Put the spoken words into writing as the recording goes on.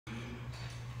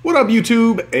What up,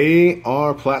 YouTube?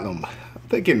 AR Platinum. I'm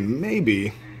thinking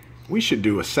maybe we should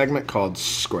do a segment called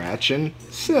Scratch and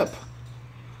Sip.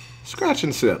 Scratch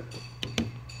and Sip.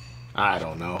 I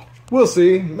don't know. We'll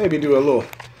see. Maybe do a little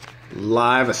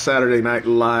live, a Saturday night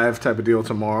live type of deal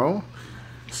tomorrow.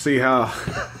 See how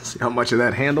much of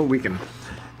that handle we can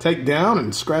take down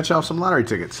and scratch off some lottery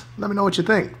tickets. Let me know what you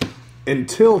think.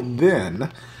 Until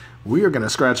then, we are going to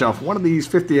scratch off one of these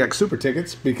 50X super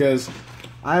tickets because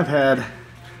I've had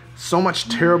so much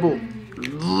terrible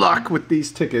luck with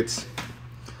these tickets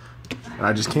and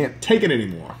I just can't take it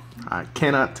anymore. I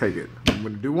cannot take it. I'm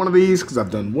going to do one of these because I've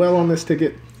done well on this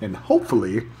ticket and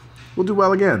hopefully we'll do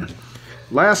well again.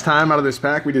 Last time out of this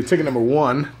pack we did ticket number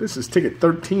 1. This is ticket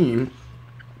 13.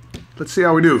 Let's see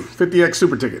how we do. 50X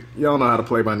super ticket. Y'all know how to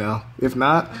play by now. If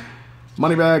not,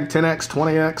 money bag, 10X,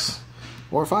 20X,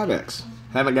 or 5X.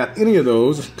 Haven't got any of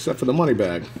those except for the money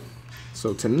bag.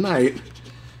 So tonight,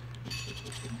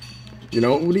 you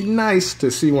know, it would be nice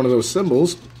to see one of those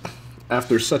symbols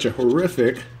after such a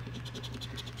horrific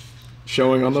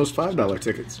showing on those $5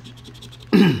 tickets.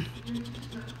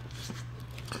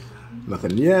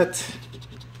 Nothing yet.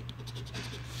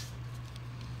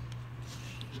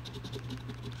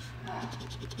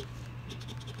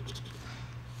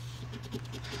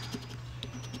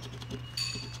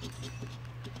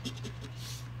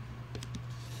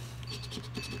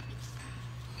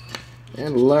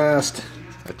 And last,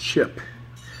 a chip.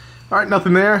 All right,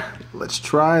 nothing there. Let's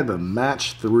try the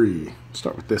match 3.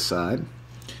 Start with this side.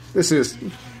 This is,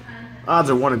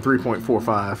 odds are 1 in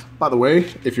 3.45. By the way,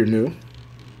 if you're new.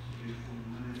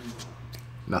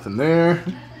 Nothing there.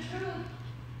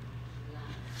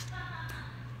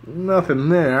 Nothing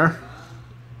there.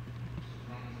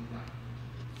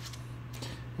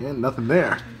 And nothing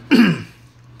there.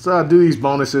 So I'll do these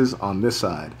bonuses on this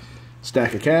side.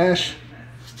 Stack of cash.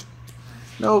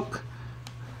 Nope.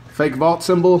 Fake vault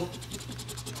symbol.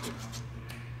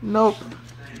 Nope.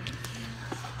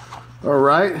 All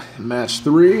right, match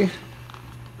 3.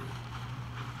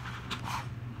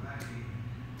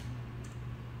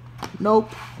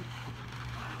 Nope.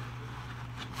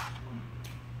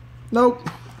 Nope.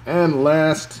 And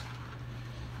last,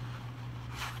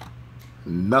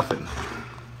 nothing.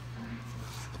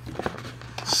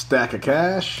 Stack of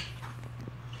cash.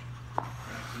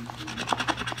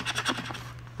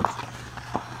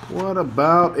 What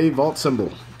about a vault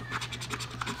symbol?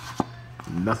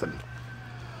 Nothing.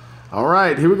 All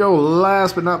right, here we go.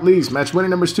 Last but not least, match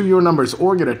winning numbers to your numbers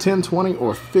or get a 10, 20,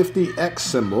 or 50X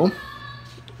symbol.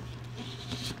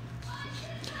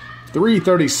 3,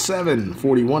 37,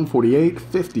 41, 48,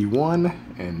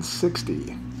 51, and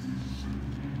 60.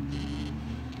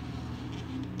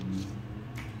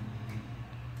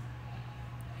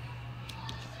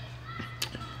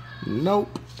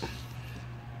 Nope.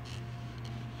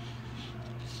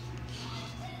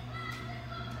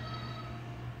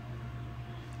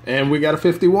 And we got a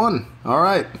 51. All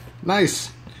right.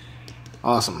 Nice.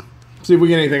 Awesome. See if we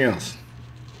get anything else.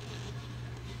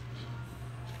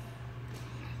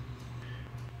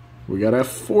 We got a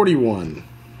 41.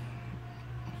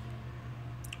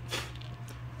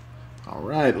 All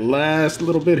right. Last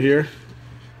little bit here.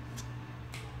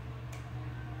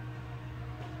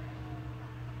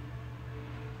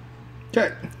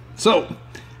 Okay. So,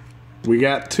 we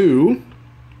got 2.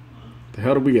 The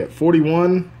hell did we get?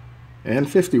 41. And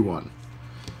 51.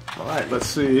 All right, let's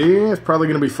see. It's probably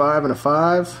going to be 5 and a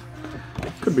 5.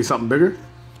 Could be something bigger.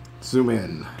 Zoom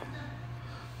in.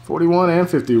 41 and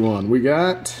 51. We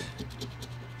got,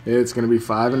 it's going to be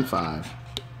 5 and 5.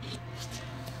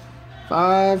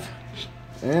 5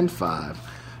 and 5.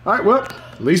 All right, well,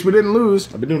 at least we didn't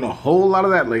lose. I've been doing a whole lot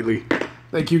of that lately.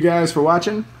 Thank you guys for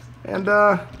watching. And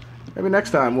maybe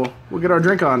next time we'll get our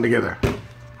drink on together.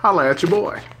 Holla at your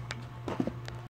boy.